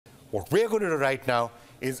What we're going to do right now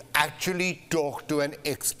is actually talk to an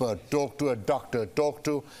expert, talk to a doctor, talk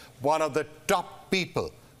to one of the top people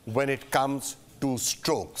when it comes to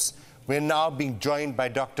strokes. We're now being joined by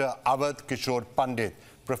Dr. Awadh Kishor Pandit,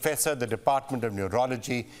 Professor at the Department of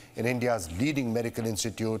Neurology in India's leading medical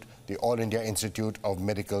institute, the All India Institute of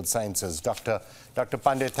Medical Sciences. Dr.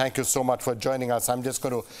 Pandit, thank you so much for joining us. I'm just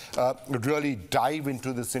going to really dive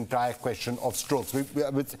into this entire question of strokes.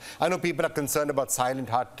 I know people are concerned about silent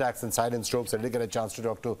heart attacks and silent strokes. I did get a chance to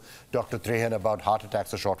talk to Dr. Trehan about heart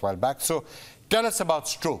attacks a short while back. So tell us about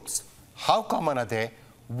strokes. How common are they?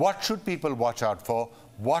 What should people watch out for?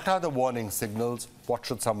 What are the warning signals? What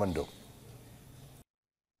should someone do?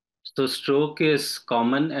 So stroke is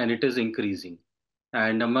common and it is increasing.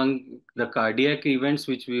 And among the cardiac events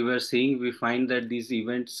which we were seeing, we find that these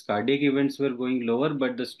events, cardiac events were going lower,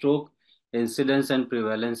 but the stroke incidence and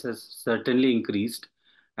prevalence has certainly increased.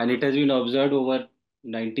 And it has been observed over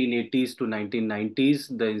 1980s to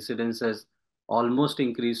 1990s, the incidence has almost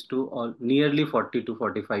increased to nearly 40 to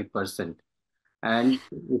 45%. And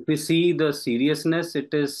if we see the seriousness,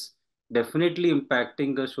 it is definitely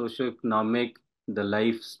impacting the socioeconomic, the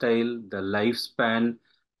lifestyle, the lifespan,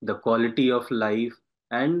 the quality of life,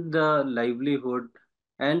 and the livelihood,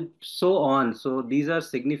 and so on. So these are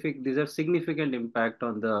significant. These have significant impact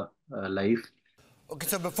on the life. Okay,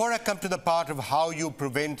 so before I come to the part of how you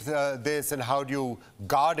prevent this and how do you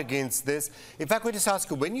guard against this, if I could just ask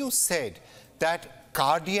you, when you said that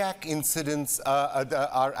cardiac incidents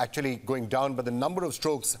are actually going down, but the number of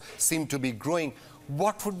strokes seem to be growing,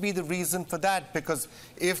 what would be the reason for that? Because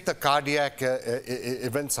if the cardiac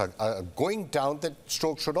events are going down, then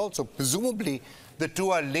stroke should also. Presumably, the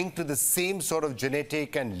two are linked to the same sort of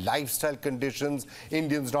genetic and lifestyle conditions,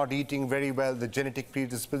 Indians not eating very well, the genetic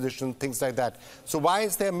predisposition, things like that. So why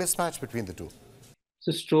is there a mismatch between the two?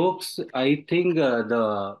 So strokes, I think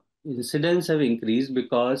the incidence have increased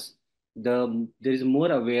because there is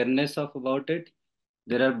more awareness of about it.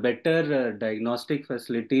 There are better diagnostic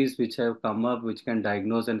facilities which have come up which can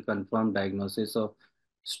diagnose and confirm diagnosis of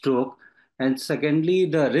stroke. And secondly,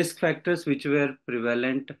 the risk factors which were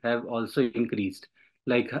prevalent have also increased,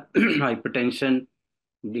 like hypertension,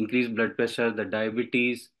 increased blood pressure, the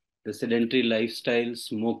diabetes, the sedentary lifestyle,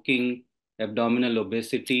 smoking, abdominal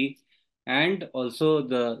obesity, and also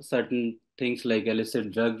the certain things like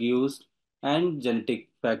illicit drug use and genetic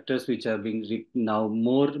factors which are being now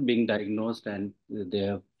more being diagnosed and they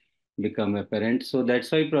have become apparent. So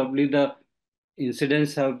that's why probably the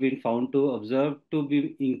incidents have been found to observe to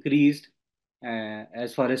be increased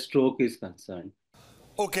as far as stroke is concerned.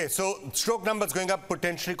 Okay, so stroke numbers going up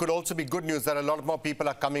potentially could also be good news that a lot more people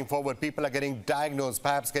are coming forward. People are getting diagnosed,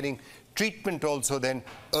 perhaps getting treatment also then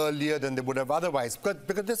earlier than they would have otherwise.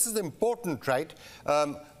 Because this is important, right?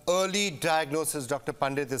 Early diagnosis, Dr.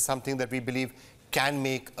 Pandit, is something that we believe can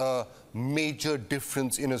make a major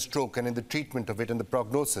difference in a stroke and in the treatment of it and the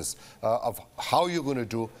prognosis of how you're going to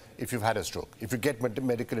do if you've had a stroke. If you get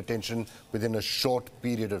medical attention within a short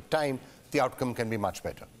period of time, the outcome can be much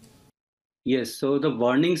better. Yes, so the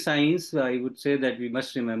warning signs, I would say that we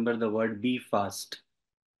must remember the word be fast.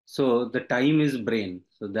 So the time is brain.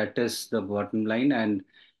 So that is the bottom line. And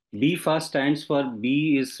B fast stands for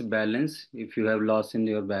B is balance. If you have loss in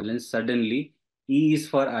your balance suddenly, E is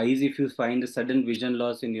for eyes. If you find a sudden vision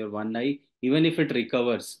loss in your one eye, even if it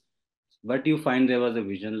recovers, but you find there was a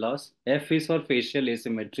vision loss. F is for facial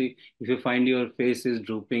asymmetry. If you find your face is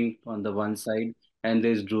drooping on the one side and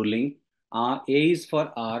there is drooling. A is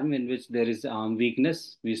for arm, in which there is arm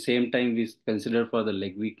weakness. We same time we consider for the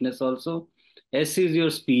leg weakness also. S is your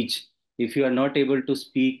speech. If you are not able to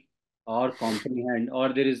speak or comprehend,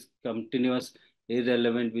 or there is continuous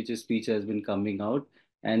irrelevant which is speech has been coming out,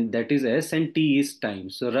 and that is S, and T is time.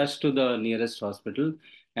 So rush to the nearest hospital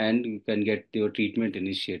and you can get your treatment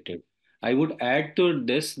initiated. I would add to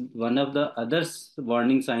this, one of the other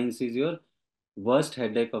warning signs is your worst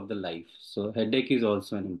headache of the life. So headache is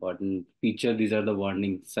also an important feature. These are the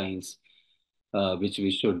warning signs which we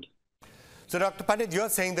should. So, Dr. Pandit, you're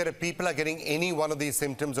saying that if people are getting any one of these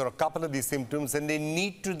symptoms or a couple of these symptoms, then they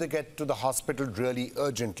need to get to the hospital really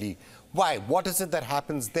urgently. Why? What is it that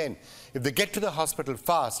happens then? If they get to the hospital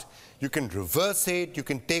fast, you can reverse it, you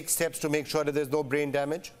can take steps to make sure that there's no brain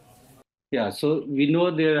damage? Yeah, so we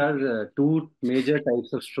know there are two major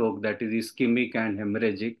types of stroke, that is ischemic and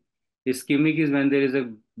hemorrhagic. Ischemic is when there is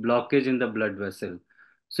a blockage in the blood vessel.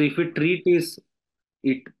 So if we treat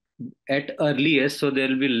it at earliest, so there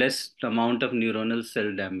will be less amount of neuronal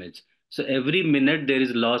cell damage. So every minute there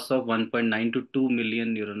is loss of 1.9 to 2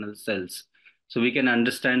 million neuronal cells. So we can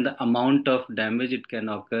understand the amount of damage it can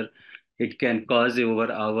occur. It can cause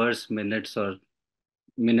over hours, minutes, or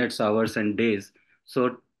minutes, hours, and days.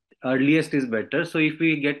 So earliest is better. So if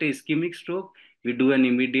we get a ischemic stroke, we do an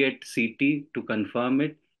immediate CT to confirm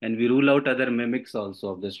it, and we rule out other mimics also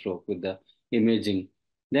of the stroke with the imaging.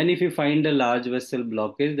 Then if you find a large vessel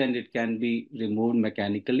blockage, then it can be removed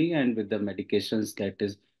mechanically, and with the medications, that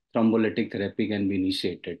is thrombolytic therapy, can be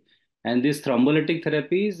initiated. And this thrombolytic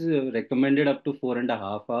therapy is recommended up to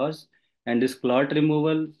 4.5 hours, and this clot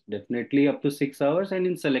removal definitely up to 6 hours, and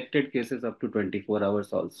in selected cases up to 24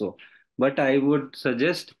 hours also. But I would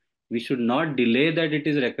suggest we should not delay that. It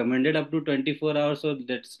is recommended up to 24 hours, so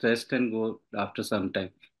that stress can go after some time.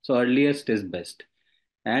 So earliest is best.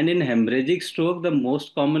 And in hemorrhagic stroke, the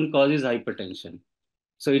most common cause is hypertension.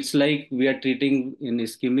 So it's like we are treating in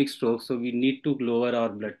ischemic stroke, so we need to lower our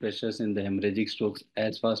blood pressures in the hemorrhagic strokes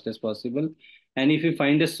as fast as possible. And if you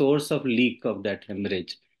find a source of leak of that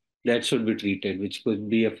hemorrhage, that should be treated, which could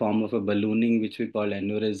be a form of a ballooning, which we call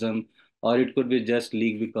aneurysm, or it could be just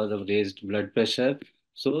leak because of raised blood pressure.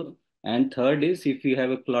 So, and third is if you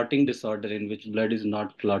have a clotting disorder in which blood is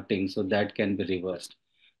not clotting, so that can be reversed.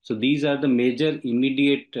 So these are the major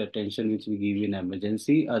immediate attention which we give in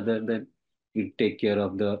emergency, other than we take care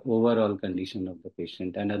of the overall condition of the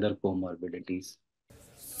patient and other comorbidities.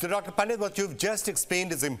 So, Dr. Pandit, what you've just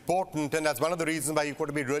explained is important, and that's one of the reasons why you've got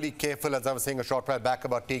to be really careful, as I was saying a short while back,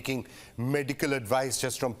 about taking medical advice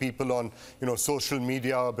just from people on, social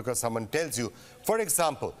media or because someone tells you. For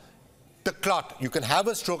example, the clot. You can have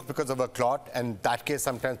a stroke because of a clot, and in that case,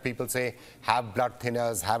 sometimes people say, have blood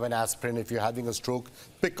thinners, have an aspirin if you're having a stroke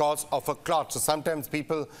because of a clot. So sometimes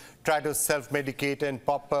people try to self-medicate and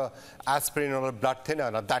pop a aspirin or a blood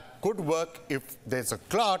thinner. Now, that could work if there's a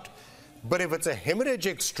clot, but if it's a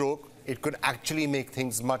hemorrhagic stroke, it could actually make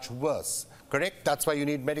things much worse. Correct? That's why you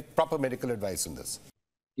need proper medical advice in this.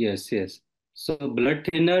 Yes, yes. So blood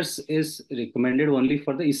thinners is recommended only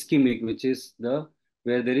for the ischemic, which is the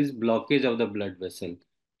where there is blockage of the blood vessel.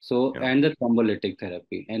 So, and the thrombolytic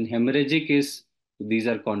therapy. And hemorrhagic is, these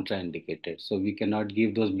are contraindicated. So we cannot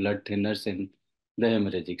give those blood thinners in the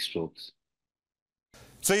hemorrhagic strokes.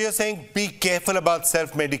 So you're saying be careful about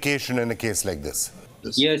self-medication in a case like this?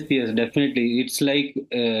 Yes, yes, definitely. It's like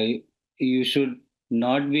you should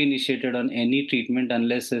not be initiated on any treatment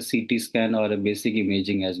unless a CT scan or a basic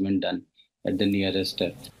imaging has been done at the nearest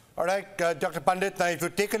test. All right, Dr. Pandit, now if you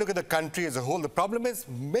take a look at the country as a whole, the problem is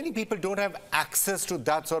many people don't have access to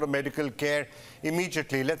that sort of medical care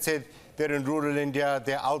immediately. Let's say they're in rural India,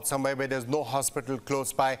 they're out somewhere where there's no hospital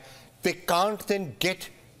close by. They can't then get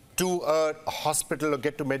to a hospital or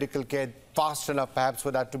get to medical care fast enough perhaps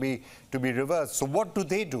for that to be reversed. So what do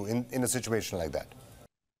they do in a situation like that?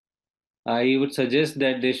 I would suggest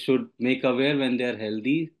that they should make aware when they are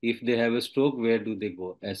healthy. If they have a stroke, where do they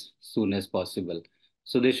go as soon as possible?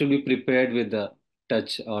 So they should be prepared with the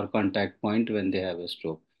touch or contact point when they have a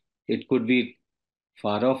stroke. It could be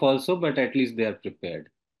far off also, but at least they are prepared.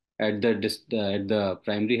 At the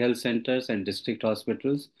primary health centers and district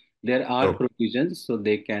hospitals, there are provisions, so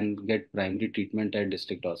they can get primary treatment at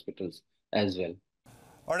district hospitals as well.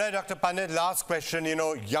 All right, Dr. Pandit, last question.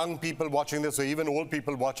 Young people watching this or even old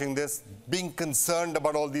people watching this, being concerned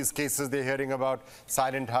about all these cases they're hearing about,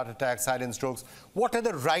 silent heart attacks, silent strokes. What are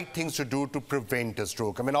the right things to do to prevent a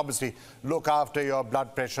stroke? I mean, obviously, look after your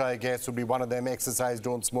blood pressure, I guess, would be one of them. Exercise,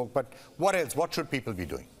 don't smoke. But what else? What should people be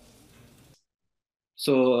doing?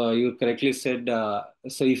 So you correctly said,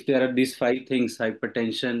 so if there are these 5 things,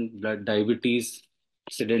 hypertension, blood, diabetes,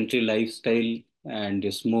 sedentary lifestyle,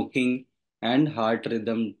 and smoking, and heart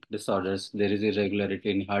rhythm disorders, there is irregularity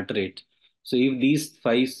in heart rate. So if these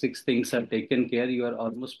 5, 6 things are taken care, you are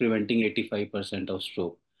almost preventing 85% of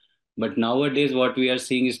stroke. But nowadays, what we are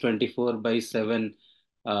seeing is 24/7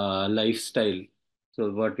 lifestyle. So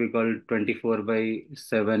what we call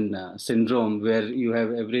 24/7 syndrome, where you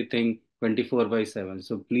have everything 24/7.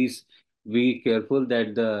 So please be careful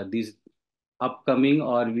that these upcoming,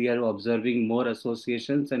 or we are observing more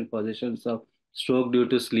associations and positions of stroke due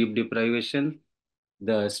to sleep deprivation,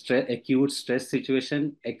 the acute stress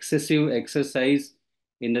situation, excessive exercise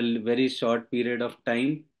in a very short period of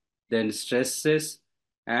time, then stresses,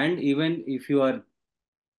 and even if you are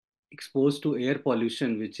exposed to air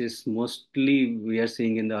pollution, which is mostly we are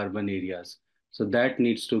seeing in the urban areas. So that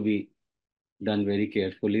needs to be done very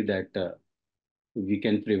carefully, that we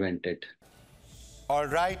can prevent it. All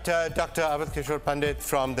right, Dr. Awadh Kishor Pandit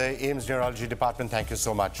from the AIIMS Neurology Department, thank you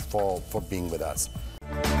so much for being with us.